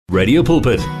Radio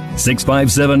Pulpit,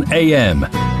 657 AM.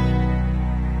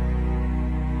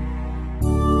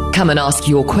 Come and ask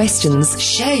your questions,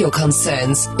 share your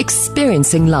concerns,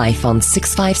 experiencing life on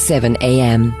 657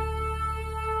 AM.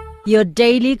 Your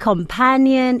daily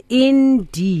companion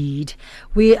indeed.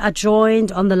 We are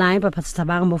joined on the line by Pastor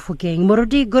Thabang Mofokeng.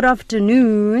 Moruti, good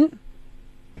afternoon.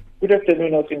 Good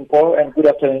afternoon, Osimpo, and good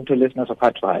afternoon to listeners of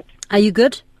Heart to Heart. Are you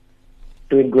good?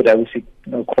 Doing good. I will see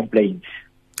no complaints.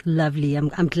 Lovely.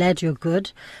 I'm glad you're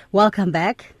good. Welcome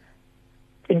back.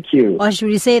 Thank you. Or should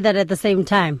we say that at the same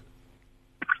time?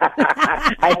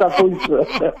 I suppose so.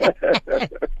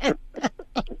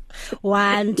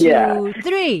 1, 2,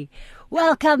 3.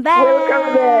 Welcome back.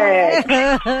 Welcome back.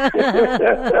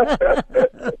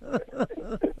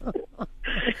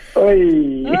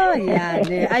 Oi. Oh,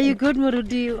 yeah. Are you good,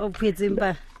 Moruti or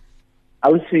Pizimba? I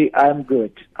would say I'm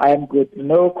good. I am good.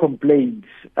 No complaints.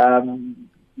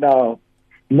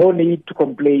 No need to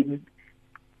complain.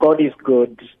 God is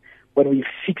good. When we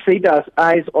fixate our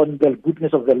eyes on the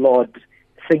goodness of the Lord,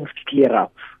 things clear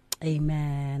up.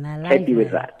 Amen. I like Happy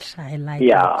with that. I like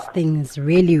that. Things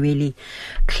really, really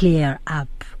clear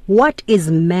up. What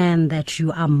is man that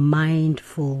you are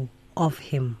mindful of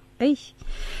him?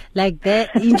 Like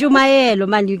that. In Jumayelo,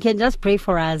 man, you can just pray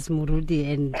for us,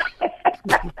 Murudi, and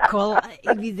call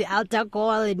if it's the altar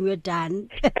call and we're done.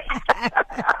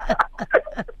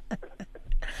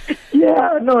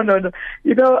 Yeah, no.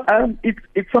 You know,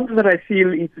 it's something that I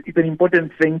feel it's an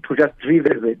important thing to just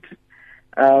revisit.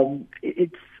 I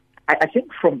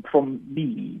think from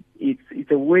me,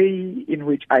 it's a way in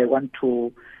which I want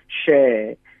to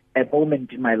share a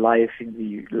moment in my life in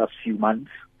the last few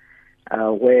months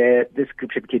where this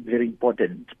scripture became very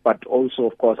important, but also,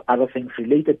 of course, other things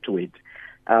related to it,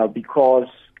 because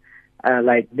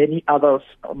like many other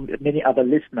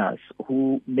listeners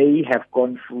who may have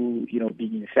gone through,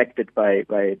 being infected by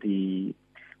the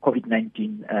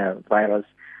COVID-19 virus,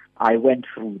 I went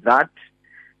through that.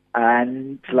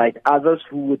 And like others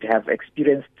who would have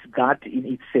experienced that in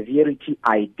its severity,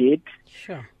 I did.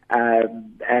 Sure.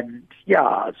 And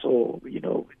yeah, so,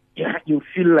 you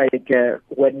feel like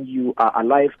when you are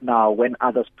alive now, when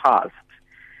others passed,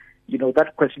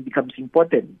 that question becomes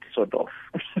important, sort of.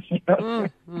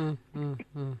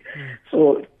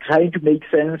 So trying to make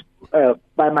sense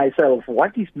by myself,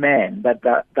 what is man that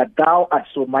thou art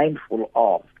so mindful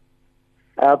of?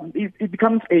 It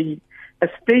becomes a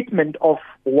statement of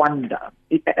wonder,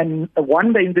 and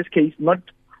wonder in this case, not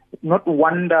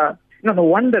wonder. No,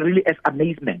 wonder really as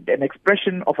amazement, an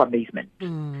expression of amazement,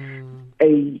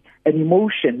 an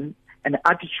emotion, an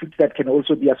attitude that can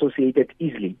also be associated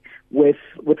easily with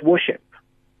worship.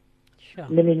 Sure.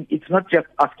 Meaning, it's not just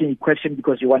asking a question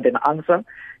because you want an answer.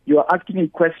 You are asking a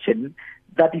question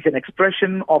that is an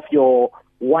expression of your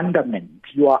wonderment.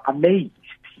 You are amazed.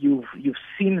 You've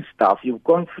seen stuff. You've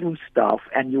gone through stuff,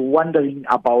 and you're wondering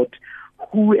about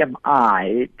who am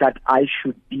I that I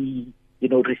should be,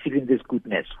 receiving this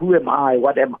goodness. Who am I?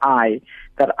 What am I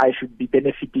that I should be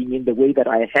benefiting in the way that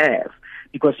I have?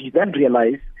 Because you then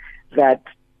realize that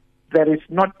there is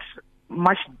not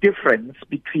much difference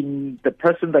between the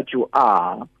person that you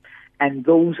are and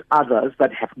those others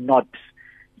that have not,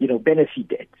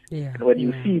 benefited. Yeah, and when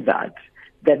you see that,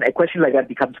 then a question like that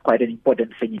becomes quite an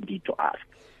important thing indeed to ask.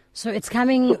 So it's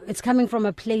coming from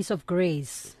a place of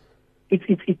grace.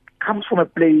 It comes from a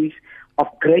place of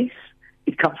grace.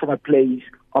 It comes from a place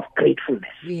of gratefulness.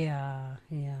 Yeah.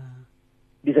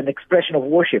 It's an expression of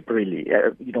worship, really.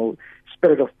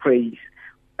 Spirit of praise.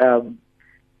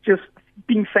 Just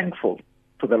being thankful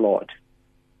to the Lord.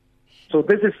 So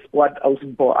this is what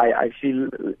I feel,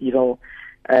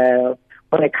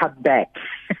 when I cut back.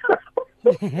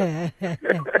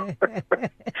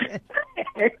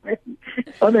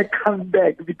 When I come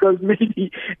back, because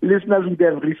maybe listeners would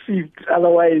have received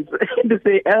otherwise. They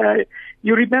say,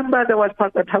 you remember there was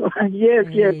Pastor Thabang? Yes,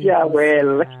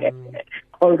 well,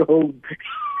 called home.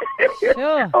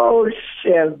 Sure. Oh,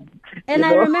 shit. And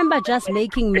I remember just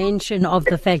making mention of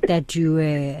the fact that you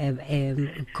were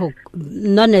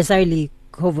not necessarily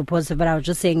COVID positive, but I was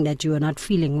just saying that you were not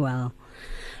feeling well,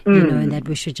 and that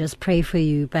we should just pray for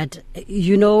you. But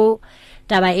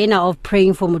Tabaena of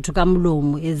praying for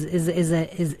Mutukamulum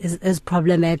is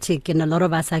problematic, and a lot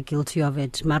of us are guilty of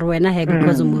it. Marwena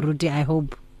because of Muruti, I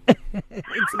hope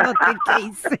it's not the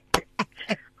case.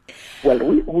 Well,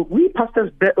 we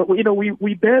pastors,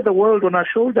 we bear the world on our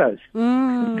shoulders. We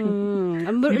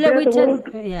bear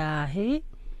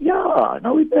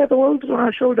the world on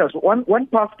our shoulders. One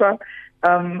pastor,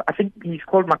 I think he's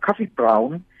called McCaffrey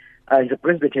Brown. He's a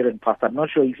Presbyterian pastor. I'm not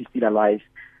sure if he's still alive.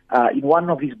 In one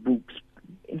of his books,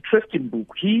 interesting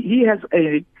book, he has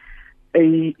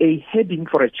a heading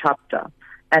for a chapter,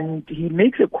 and he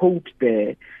makes a quote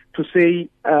there to say,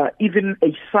 even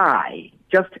a sigh,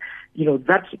 just,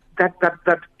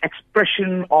 that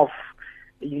expression of,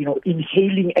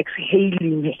 inhaling,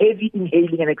 exhaling, heavy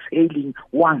inhaling and exhaling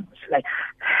once, like,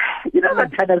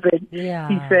 that kind of thing. Yeah,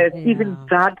 he says, even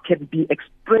that can be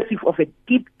expressive of a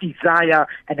deep desire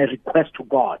and a request to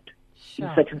God in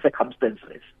certain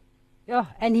circumstances. Yeah,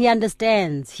 and he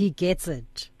understands, he gets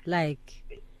it, like...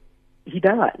 He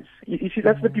does. You see,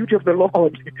 that's the beauty of the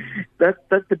Lord. That's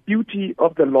the beauty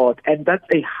of the Lord, and that's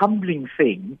a humbling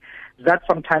thing that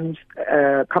sometimes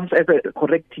comes as a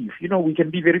corrective. We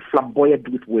can be very flamboyant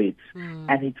with words,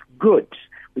 and it's good.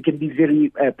 We can be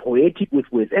very poetic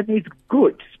with words, and it's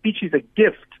good. Speech is a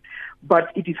gift,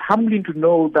 but it is humbling to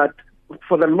know that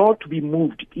for the Lord to be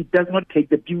moved, it does not take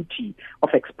the beauty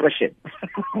of expression.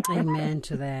 Amen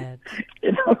to that.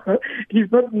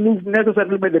 He's not moved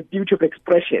necessarily by the beauty of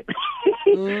expression.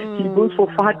 He goes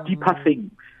for far deeper things.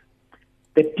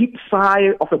 The deep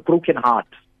sigh of a broken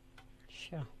heart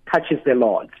touches the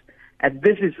Lord. And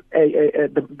this is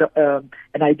an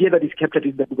idea that is captured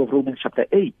in the book of Romans chapter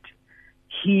 8.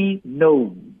 He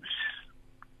knows,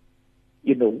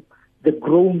 the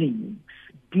groanings,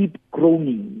 deep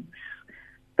groanings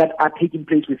that are taking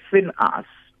place within us,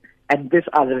 and these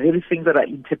are the very things that are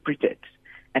interpreted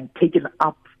and taken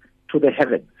up to the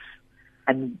heavens.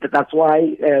 And that's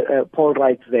why Paul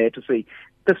writes there to say,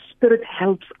 the Spirit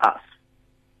helps us,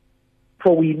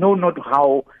 for we know not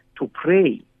how to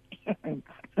pray. So,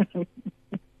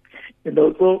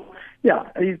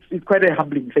 it's quite a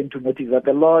humbling thing to notice that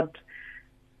the Lord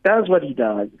does what he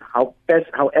does,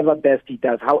 however best he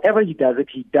does. However he does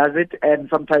it, and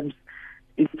sometimes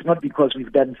it's not because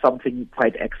we've done something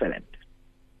quite excellent.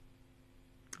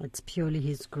 It's purely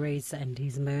his grace and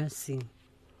his mercy.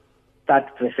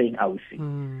 That's the thing I was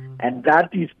saying. And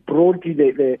that is broadly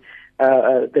the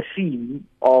theme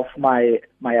of my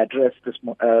address this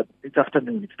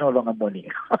afternoon. It's no longer morning.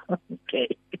 Okay.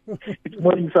 It's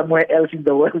morning somewhere else in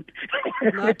the world.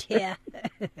 Not here.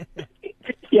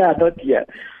 Yeah, not here.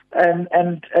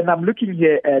 And I'm looking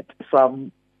here at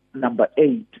Psalm number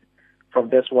 8, from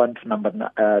verse 1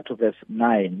 to verse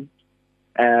 9,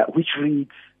 which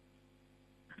reads,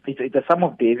 it's a Psalm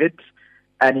of David,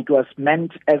 and it was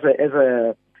meant as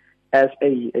a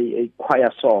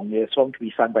choir song, a song to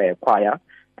be sung by a choir.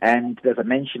 And there's a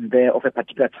mention there of a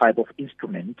particular type of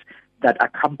instrument that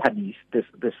accompanies this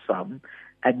psalm.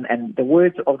 And the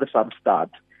words of the psalm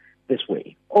start this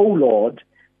way: O Lord,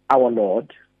 our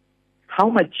Lord, how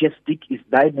majestic is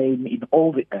thy name in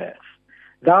all the earth.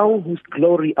 Thou whose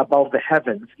glory above the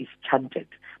heavens is chanted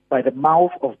by the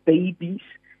mouth of babies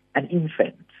and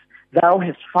infants. Thou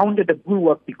hast founded a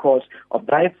bulwark because of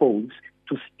thy foes,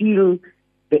 to steal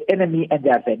the enemy and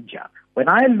the avenger. When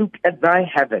I look at thy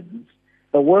heavens,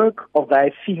 the work of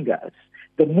thy fingers,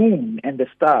 the moon and the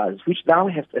stars, which thou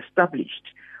hast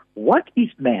established, what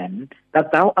is man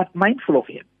that thou art mindful of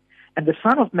him, and the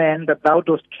son of man that thou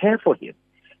dost care for him?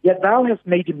 Yet thou hast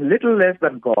made him little less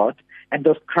than God, and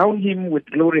dost crown him with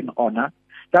glory and honor.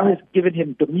 Thou hast given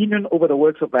him dominion over the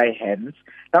works of thy hands.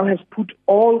 Thou hast put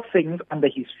all things under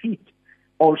his feet,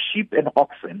 all sheep and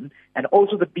oxen, and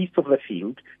also the beasts of the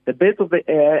field, the birds of the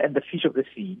air and the fish of the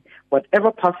sea,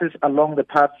 whatever passes along the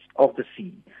paths of the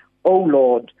sea. O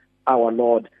Lord, our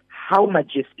Lord, how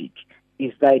majestic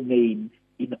is thy name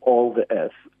in all the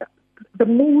earth. The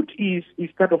mood is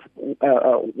kind of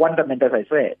wonderment, as I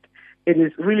said. It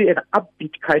is really an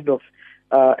upbeat kind of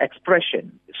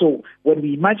expression. So when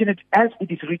we imagine it as it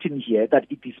is written here, that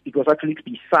it was actually to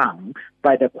be sung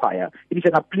by the choir, it is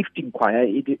an uplifting choir,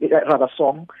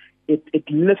 song.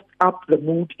 It lifts up the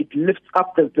mood, it lifts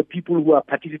up the people who are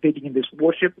participating in this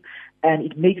worship, and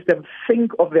it makes them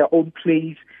think of their own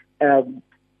place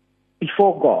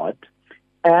before God.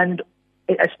 And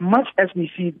as much as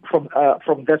we see from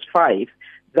verse 5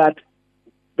 that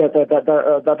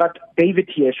David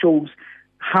here shows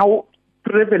how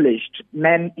privileged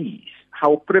man is,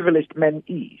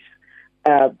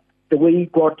 the way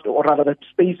God, or rather the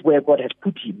space where God has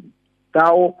put him.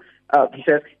 He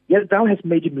says, yes, thou hast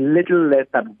made him little less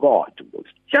than God,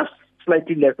 just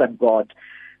slightly less than God.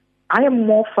 I am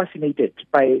more fascinated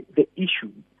by the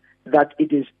issue that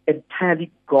it is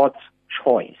entirely God's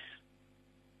choice.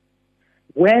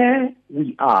 Where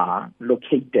we are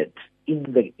located in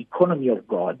the economy of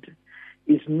God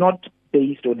is not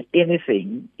based on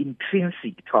anything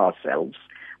intrinsic to ourselves,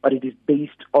 but it is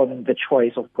based on the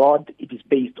choice of God. It is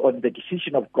based on the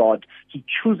decision of God. He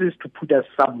chooses to put us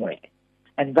somewhere.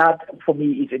 And that, for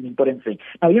me, is an important thing.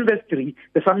 Now, in verse 3,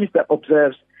 the psalmist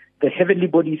observes the heavenly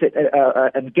bodies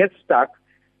and gets stuck,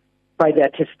 by their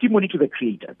testimony to the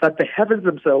Creator, that the heavens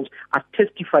themselves are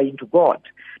testifying to God.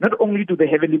 Not only do the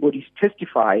heavenly bodies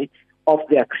testify of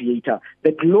their Creator,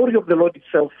 the glory of the Lord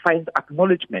itself finds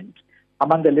acknowledgement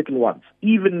among the little ones,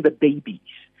 even the babies,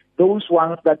 those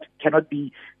ones that cannot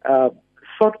be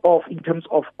thought of in terms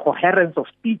of coherence of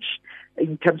speech,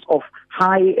 in terms of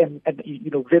high and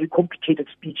very complicated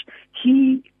speech.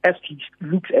 He, as he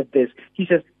looks at this, he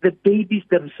says the babies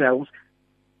themselves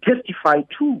testify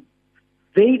too.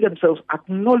 They themselves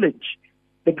acknowledge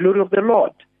the glory of the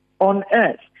Lord on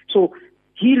earth. So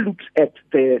he looks at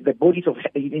the bodies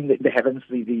in the heavens,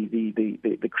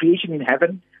 the creation in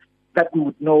heaven that we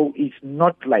would know is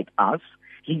not like us.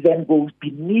 He then goes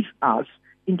beneath us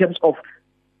in terms of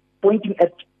pointing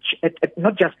at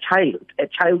not just a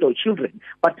child or children,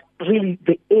 but really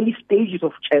the early stages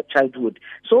of childhood,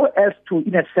 so as to,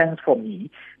 in a sense for me,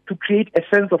 to create a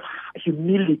sense of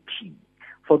humility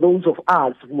for those of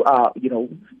us who are,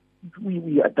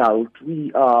 we adult,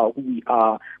 we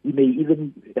may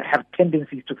even have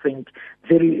tendencies to think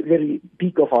very, very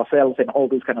big of ourselves and all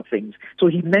those kind of things. So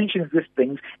he mentions these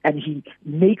things, and he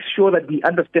makes sure that we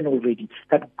understand already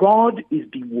that God is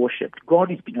being worshipped,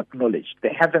 God is being acknowledged. The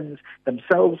heavens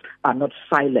themselves are not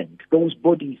silent. Those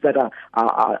bodies that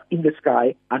are in the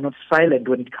sky are not silent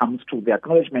when it comes to the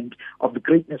acknowledgement of the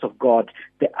greatness of God.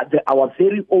 Our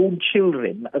very own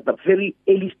children, at the very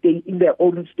early stage, in their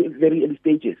own very early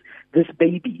stages, these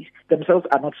babies themselves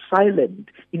are not silent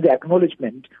in the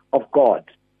acknowledgement of God.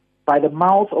 By the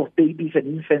mouth of babies and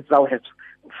infants thou hast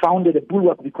founded a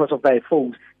bulwark because of thy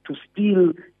foes, to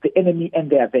steal the enemy and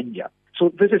the avenger.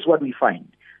 So this is what we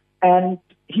find. And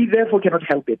he therefore cannot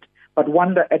help it but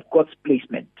wonder at God's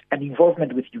placement and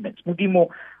involvement with humans. Mudimo,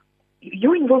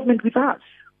 your involvement with us,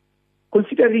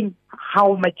 considering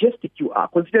how majestic you are,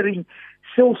 considering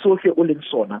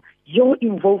your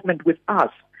involvement with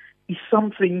us is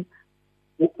something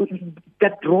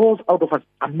that draws out of us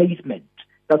amazement.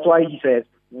 That's why he says,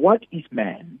 what is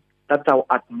man that thou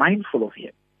art mindful of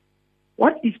him?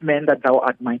 What is man that thou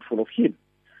art mindful of him?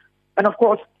 And of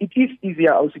course, it is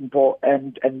easier, Ausimpo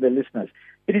and the listeners,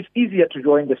 it is easier to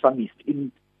join the psalmist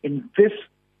in this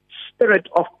spirit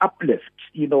of uplift,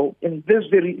 in this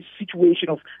very situation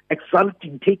of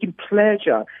exulting, taking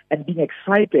pleasure and being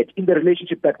excited in the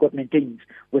relationship that God maintains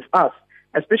with us,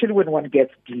 especially when one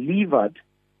gets delivered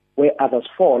where others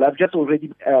fall. I've just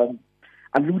already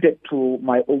alluded to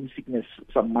my own sickness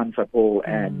some months ago,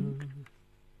 and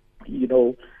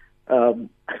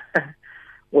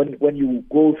when you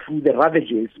go through the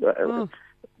ravages,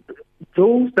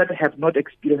 those that have not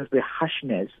experienced the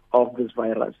harshness of this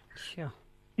virus, sure,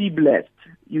 be blessed.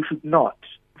 You should not,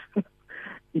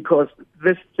 because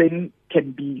this thing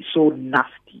can be so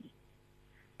nasty,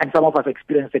 and some of us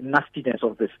experience the nastiness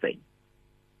of this thing.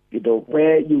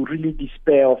 Where you really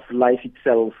despair of life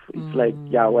itself. It's like,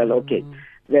 okay,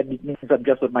 then it means I'm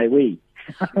just on my way.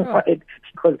 Right?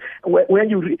 Because where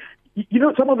you,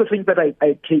 some of the things that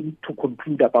I came to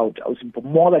conclude about Ausimpo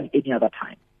more than any other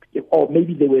time, or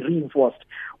maybe they were reinforced,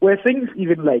 were things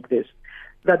even like this,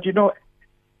 that,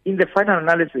 in the final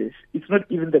analysis, it's not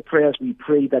even the prayers we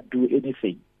pray that do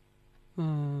anything.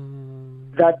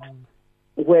 That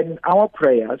when our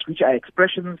prayers, which are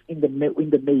expressions in the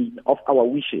main of our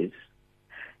wishes,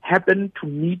 happen to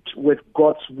meet with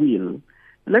God's will,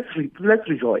 let's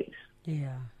rejoice.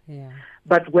 Yeah.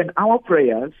 But when our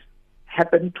prayers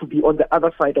happen to be on the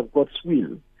other side of God's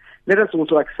will, let us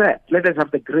also accept. Let us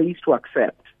have the grace to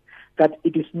accept that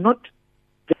it is not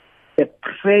the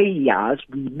prayers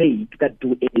we make that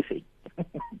do anything. It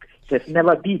has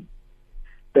never been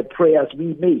the prayers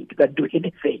we make that do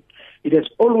anything. It has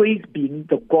always been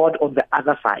the God on the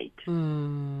other side.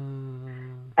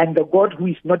 And the God who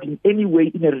is not in any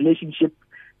way in a relationship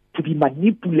to be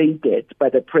manipulated by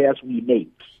the prayers we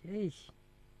make.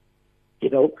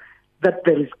 That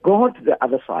there is God the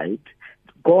other side,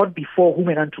 God before whom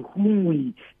and unto whom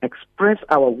we express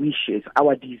our wishes,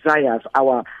 our desires,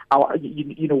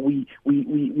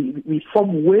 we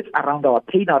form words around our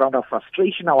pain, around our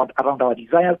frustration, around our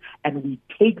desires, and we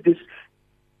take these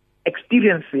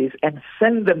experiences and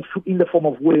send them in the form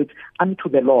of words unto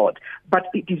the Lord. But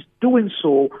it is doing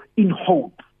so in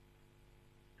hope.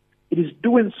 It is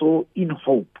doing so in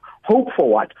hope. Hope for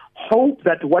what? Hope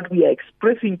that what we are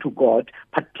expressing to God,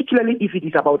 particularly if it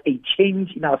is about a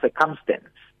change in our circumstance,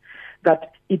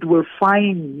 that it will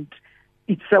find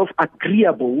itself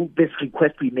agreeable, this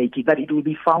request we make, that it will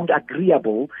be found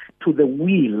agreeable to the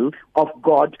will of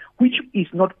God, which is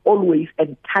not always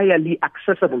entirely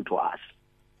accessible to us.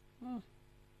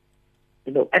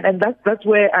 And that's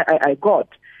where I got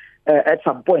at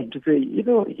some point to say,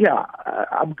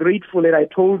 I'm grateful. And I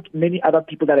told many other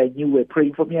people that I knew were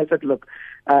praying for me. I said, look,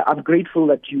 I'm grateful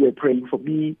that you were praying for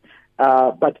me.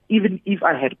 But even if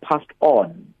I had passed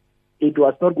on, it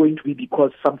was not going to be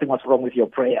because something was wrong with your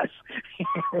prayers.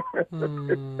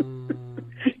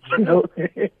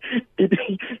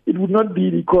 It would not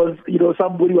be because,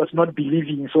 somebody was not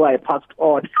believing, so I passed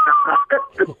on.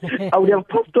 I would have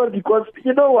passed on because,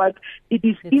 you know what? It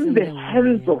is in the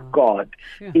hands of God.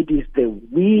 Sure. It is the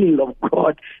will of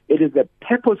God. It is the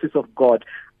purposes of God.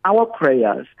 Our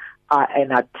prayers are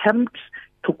an attempt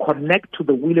to connect to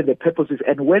the will and the purposes.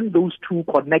 And when those two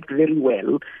connect very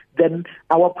well, then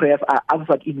our prayers are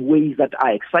answered in ways that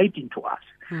are exciting to us.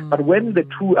 But when the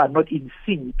two are not in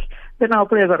sync, then our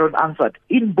prayers are not answered.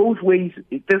 In both ways,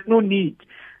 there's no need.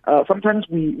 Sometimes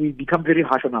we become very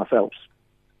harsh on ourselves.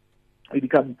 We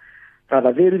become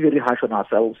rather very, very harsh on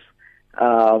ourselves,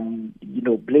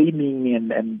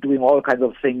 blaming and doing all kinds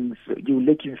of things. You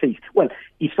lack in faith. Well,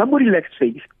 if somebody lacks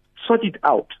faith, sort it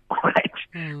out, all right?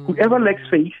 Whoever lacks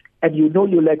faith, and you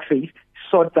lack faith,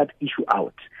 sort that issue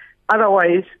out.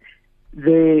 Otherwise,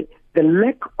 the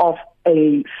lack of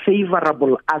a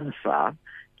favorable answer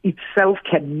itself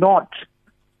cannot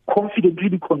confidently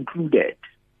be concluded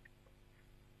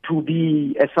to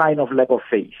be a sign of lack of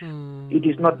faith. It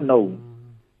is not known.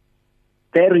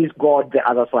 There is God the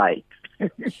other side.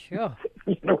 Sure.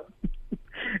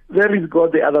 There is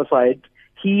God the other side.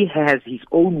 He has his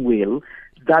own will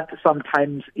that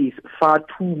sometimes is far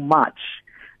too much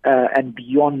and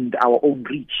beyond our own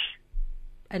reach.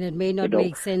 And it may not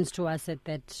make sense to us at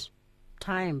that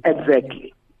time.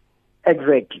 Exactly.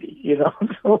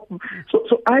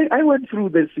 So I went through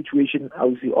the situation,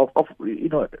 obviously, of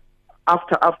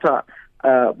after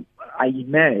I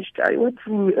emerged, I went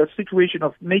through a situation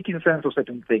of making sense of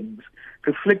certain things,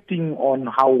 reflecting on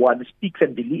how one speaks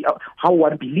and how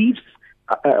one believes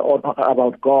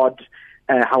about God,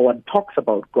 how one talks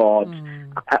about God,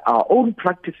 our own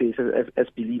practices as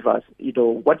believers,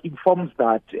 what informs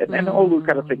that, and all those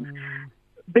kind of things.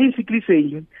 Basically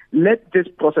saying, let this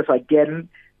process again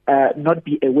not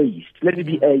be a waste. Let it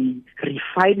be a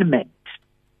refinement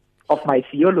of my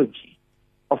theology,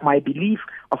 of my belief,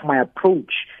 of my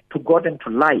approach to God and to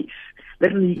life.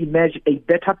 Let me imagine a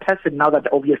better person now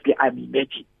that obviously I'm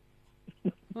imagining.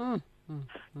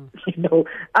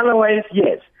 Otherwise,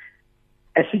 yes.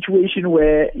 A situation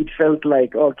where it felt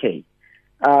like, okay,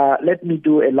 let me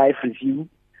do a life review.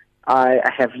 I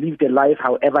have lived a life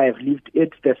however I have lived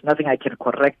it. There's nothing I can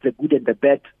correct, the good and the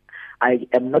bad. I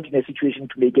am not in a situation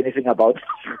to make anything about it.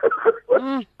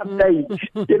 I'm dying.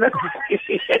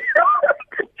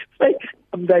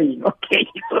 I'm dying. Okay.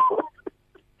 So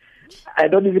I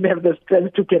don't even have the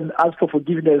strength to can ask for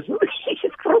forgiveness.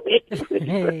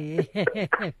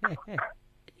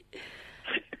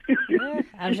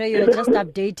 I'm sure you're just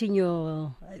updating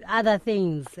your other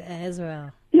things as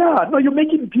well. Yeah, no, you're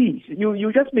making peace.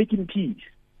 You're just making peace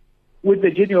with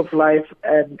the journey of life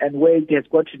and where it has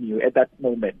gotten you at that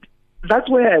moment. That's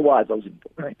where I was,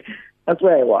 right? That's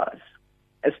where I was.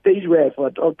 A stage where I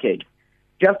thought, okay,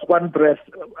 just one breath,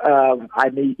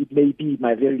 it may be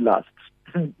my very last.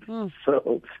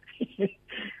 So,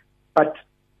 but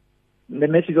the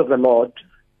message of the Lord,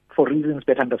 for reasons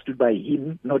better understood by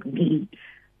Him, not me,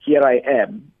 here I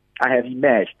am. I have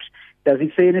emerged. Does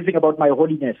it say anything about my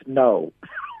holiness? No.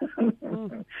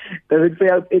 Does it say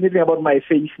anything about my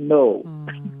faith? No.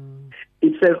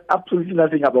 It says absolutely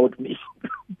nothing about me.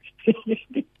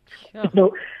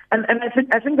 Sure. And I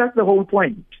think that's the whole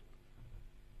point.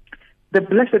 The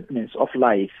blessedness of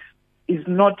life is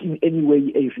not in any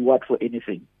way a reward for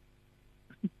anything.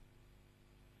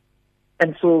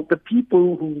 And so the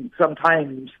people who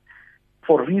sometimes,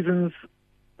 for reasons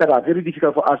that are very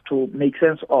difficult for us to make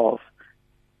sense of,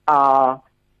 are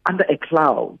under a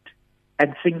cloud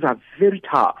and things are very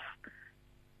tough,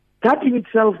 that in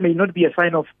itself may not be a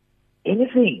sign of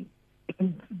anything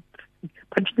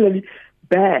particularly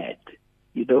bad,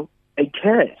 a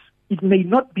curse. It may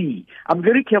not be. I'm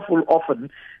very careful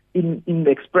often in the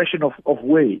expression of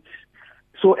words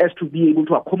so as to be able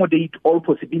to accommodate all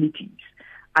possibilities.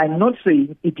 I'm not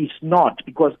saying it is not,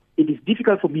 because it is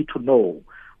difficult for me to know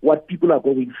what people are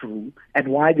going through and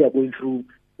why they are going through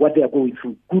what they are going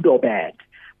through, good or bad.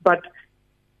 But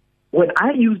when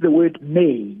I use the word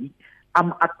may,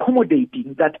 I'm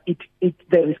accommodating that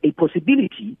there is a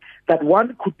possibility that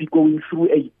one could be going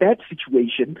through a bad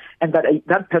situation and that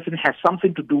that person has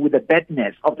something to do with the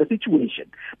badness of the situation.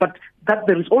 But that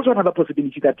there is also another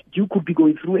possibility that you could be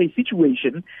going through a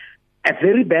situation, a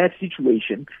very bad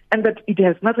situation, and that it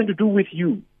has nothing to do with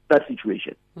you, that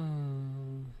situation.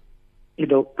 you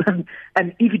know,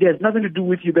 and if it has nothing to do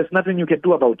with you, there's nothing you can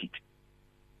do about it.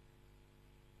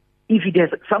 If it has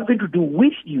something to do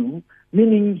with you,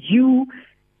 meaning you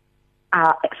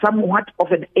are somewhat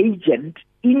of an agent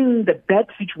in the bad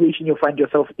situation you find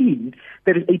yourself in,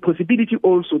 there is a possibility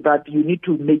also that you need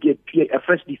to make a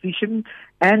fresh decision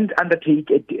and undertake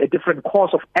a different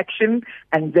course of action,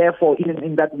 and therefore,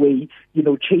 in that way, you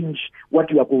know, change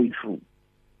what you are going through.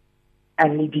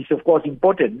 And it is, of course,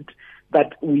 important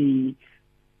that we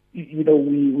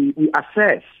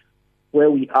assess where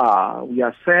we are, we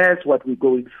assess what we're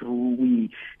going through,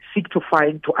 we seek to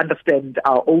understand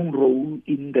our own role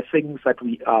in the things that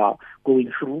we are going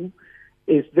through.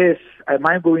 Am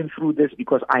I going through this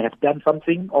because I have done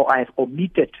something or I have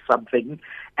omitted something?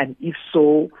 And if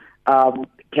so,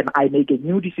 can I make a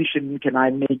new decision? Can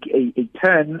I make a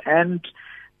turn and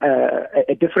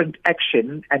a different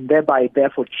action, and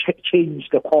therefore change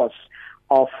the course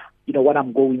of, you know, what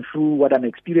I'm going through, what I'm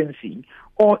experiencing?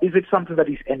 Or is it something that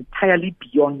is entirely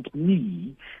beyond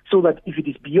me, so that if it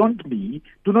is beyond me,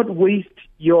 do not waste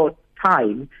your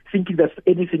time thinking there's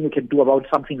anything you can do about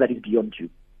something that is beyond you.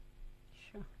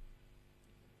 Sure.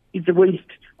 It's a waste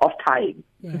of time.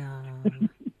 Yeah.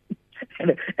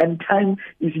 and time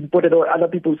is important, or other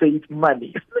people say it's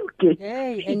money. Okay.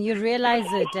 Hey, and you realize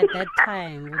it at that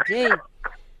time. Hey,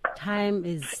 time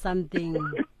is something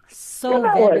so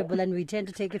valuable, and we tend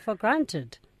to take it for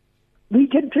granted. We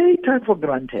can take time for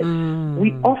granted.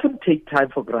 We often take time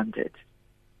for granted.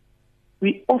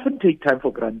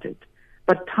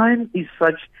 But time is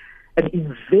such an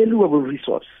invaluable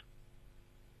resource.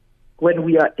 When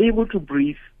we are able to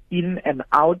breathe in and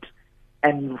out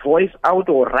and voice out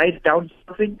or write down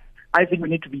something, I think we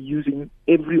need to be using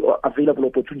every available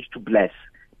opportunity to bless,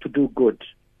 to do good,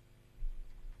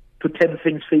 to turn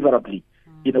things favorably,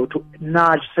 you know, to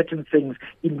nudge certain things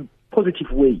in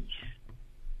positive ways,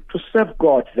 to serve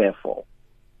God, therefore,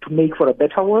 to make for a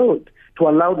better world, to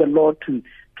allow the Lord to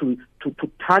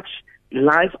touch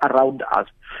life around us,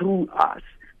 through us,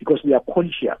 because we are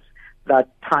conscious that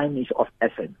time is of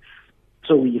essence.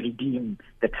 So we redeem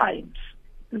the times.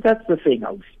 That's the thing,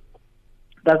 Ausi.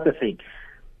 That's the thing.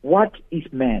 What is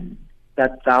man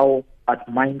that thou art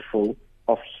mindful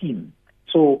of him?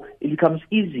 So it becomes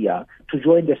easier to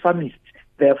join the psalmist,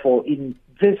 therefore, in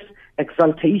this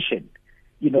exaltation,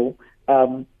 you know,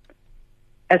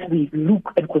 as we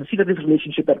look and consider this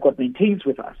relationship that God maintains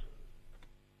with us,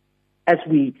 as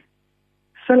we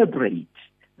celebrate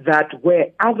that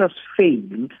where others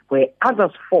fail, where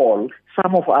others fall,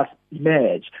 some of us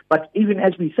emerge. But even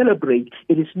as we celebrate,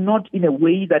 it is not in a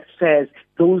way that says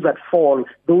those that fall,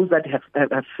 those that have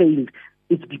failed,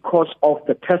 it's because of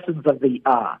the persons that they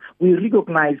are. We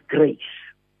recognize grace.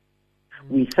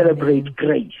 We celebrate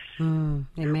grace. Amen.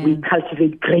 We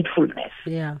cultivate gratefulness.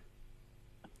 Yeah.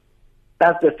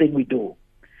 That's the thing we do.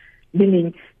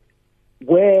 Meaning,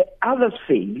 where others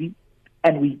fail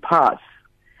and we pass,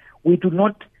 we do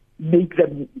not make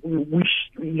them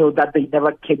wish, you know, that they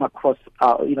never came across,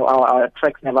 our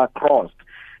tracks never crossed.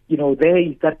 You know, there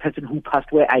is that person who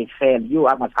passed where I fell.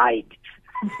 I must hide.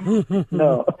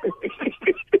 No.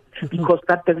 Because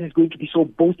that person is going to be so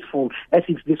boastful, as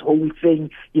if this whole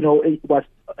thing, you know, it was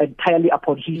entirely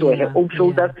upon his or her own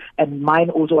shoulders, and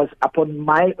mine also was upon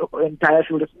my entire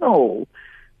shoulders. No.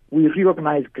 We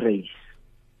recognize grace.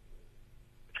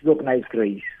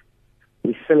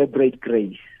 We celebrate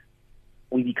grace.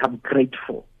 We become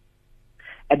grateful.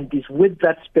 And it is with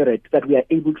that spirit that we are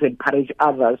able to encourage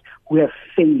others who have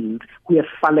failed, who have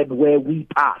fallen where we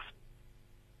passed.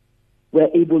 We're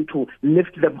able to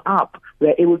lift them up.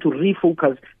 We're able to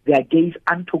refocus their gaze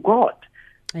unto God.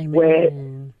 Amen. Where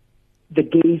the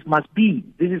gaze must be.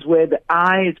 This is where the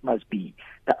eyes must be.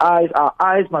 Our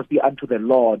eyes must be unto the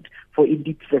Lord. For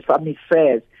indeed the psalmist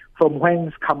says, from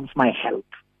whence comes my help?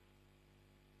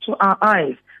 So our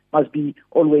eyes must be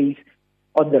always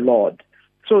on the Lord.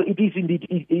 So it is indeed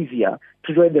easier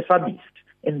to join the psalmist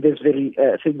in this very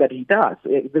thing that he does,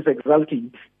 this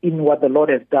exalting in what the Lord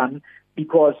has done,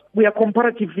 because we are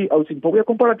comparatively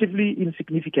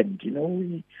insignificant. You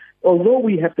know, although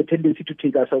we have the tendency to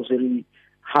take ourselves very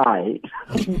high,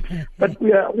 but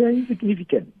we are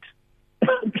insignificant.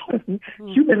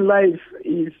 Human life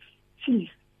is,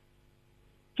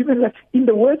 human life. In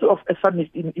the words of a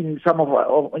psalmist in some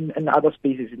of in other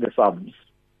spaces in the Psalms,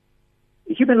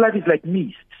 human life is like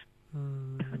mist.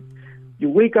 You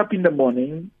wake up in the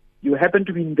morning, you happen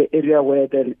to be in the area where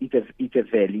there is a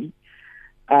valley,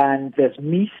 and there's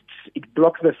mist, it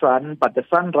blocks the sun, but the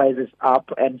sun rises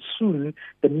up, and soon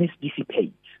the mist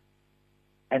dissipates.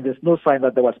 And there's no sign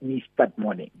that there was mist that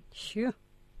morning. Sure.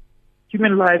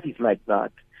 Human life is like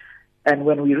that. And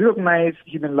when we recognize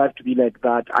human life to be like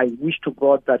that, I wish to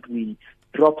God that we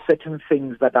drop certain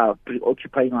things that are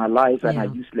preoccupying our lives and are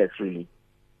useless, really,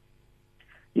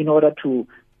 in order to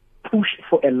push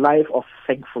for a life of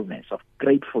thankfulness, of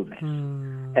gratefulness,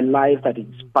 a life that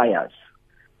inspires,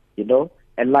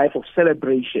 a life of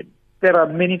celebration. There are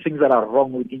many things that are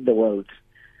wrong within the world,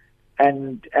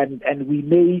 and we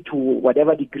may, to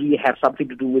whatever degree, have something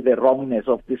to do with the wrongness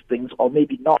of these things, or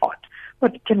maybe not.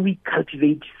 But can we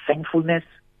cultivate thankfulness?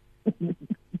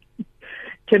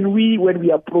 Can we,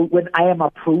 when I am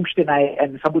approached and I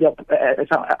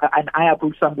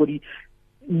approach somebody,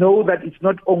 know that it's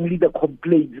not only the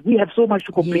complaints. We have so much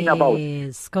to complain about.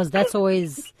 Yes, because that's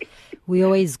always, we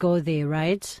always go there,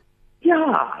 right?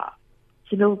 Yeah,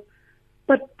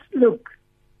 but look,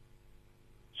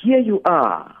 here you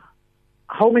are.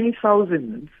 How many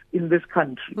thousands in this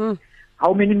country?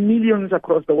 How many millions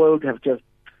across the world have just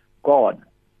gone?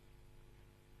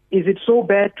 Is it so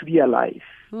bad to be alive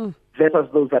versus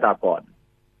those that are gone?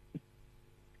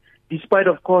 Despite,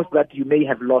 of course, that you may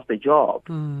have lost a job,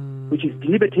 which is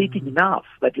debilitating enough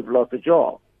that you've lost a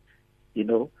job,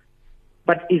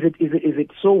 But is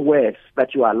it so worse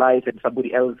that you are alive and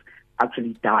somebody else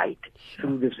actually died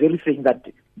through this very thing that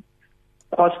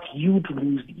cost you to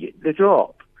lose the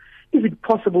job? Is it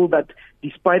possible that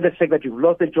despite the fact that you've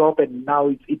lost the job and now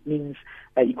it means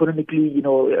economically,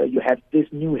 you have this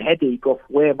new headache of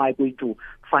where am I going to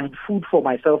find food for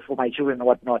myself, for my children and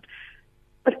whatnot?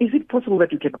 But is it possible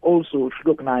that you can also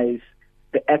recognize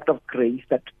the act of grace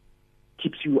that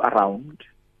keeps you around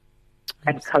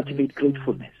and cultivate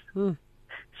gratefulness?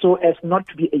 So as not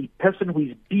to be a person who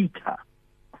is bitter,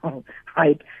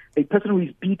 right? A person who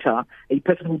is bitter, a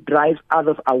person who drives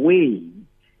others away,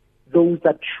 those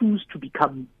that choose to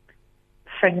become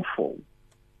thankful,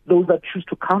 those that choose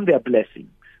to count their blessings.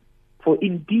 For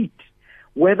indeed,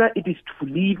 whether it is to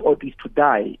live or it is to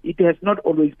die, it has not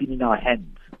always been in our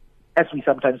hands, as we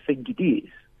sometimes think it is.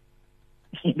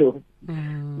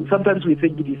 Sometimes we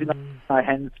think it is in our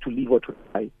hands to live or to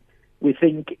die. We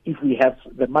think if we have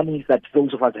the monies that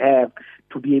those of us have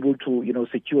to be able to,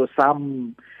 secure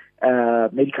some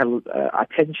medical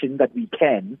attention that we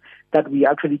can, that we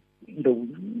actually,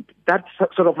 that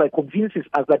sort of like convinces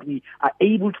us that we are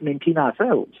able to maintain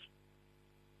ourselves.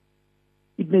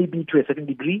 It may be to a certain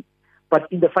degree, but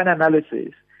in the final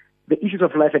analysis, the issues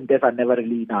of life and death are never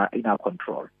really in our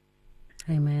control.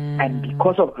 Amen. And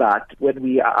because of that, when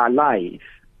we are alive,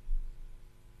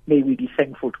 may we be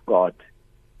thankful to God,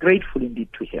 grateful indeed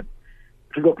to Him,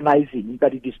 recognizing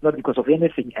that it is not because of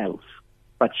anything else,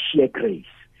 but sheer grace.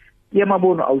 A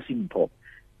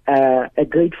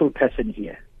grateful person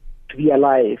here, to be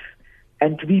alive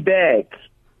and to be back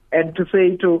and to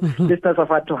say to listeners of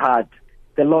Heart to Heart,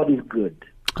 the Lord is good.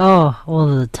 Oh, all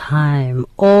the time.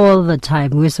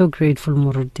 We're so grateful,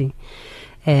 Moruti,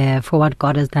 for what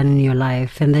God has done in your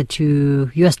life, and that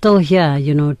you are still here,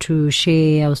 to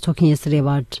share. I was talking yesterday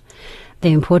about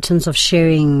the importance of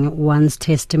sharing one's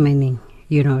testimony,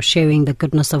 sharing the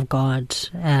goodness of God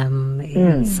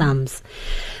in Psalms.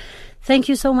 Thank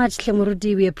you so much,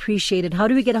 Moruti. We appreciate it. How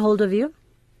do we get a hold of you?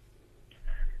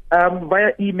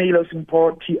 Via email or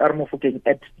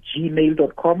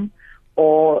 @gmail.com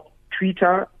or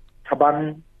Twitter,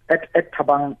 Tabang, at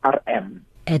TabangRM.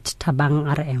 At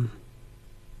TabangRM.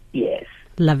 Yes.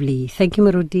 Lovely. Thank you,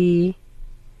 Moruti.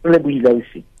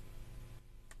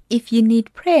 If you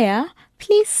need prayer,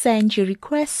 please send your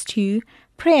request to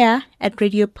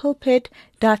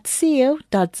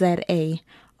prayer@radiopulpit.co.za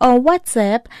or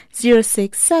WhatsApp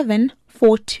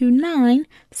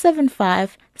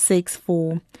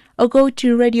 067-429-7564, or go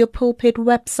to Radio Pulpit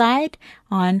website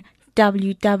on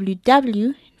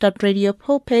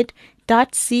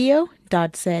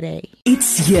www.radiopulpit.co.za.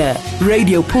 It's here.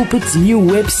 Radio Pulpit's new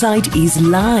website is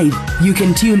live. You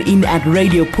can tune in at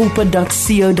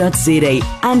radiopulpit.co.za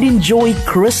and enjoy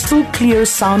crystal clear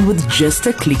sound with just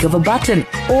a click of a button,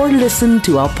 or listen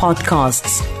to our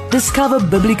podcasts. Discover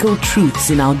biblical truths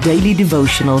in our daily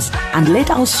devotionals and let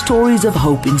our stories of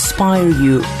hope inspire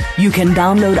you. You can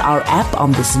download our app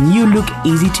on this new look,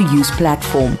 easy-to-use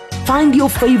platform. Find your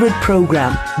favorite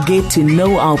program, get to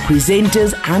know our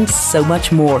presenters, and so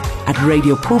much more at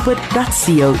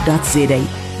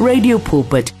radiopulpit.co.za. Radio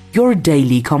Pulpit, your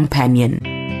daily companion.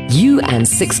 You and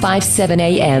 657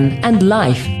 AM and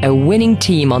life, a winning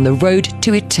team on the road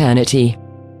to eternity.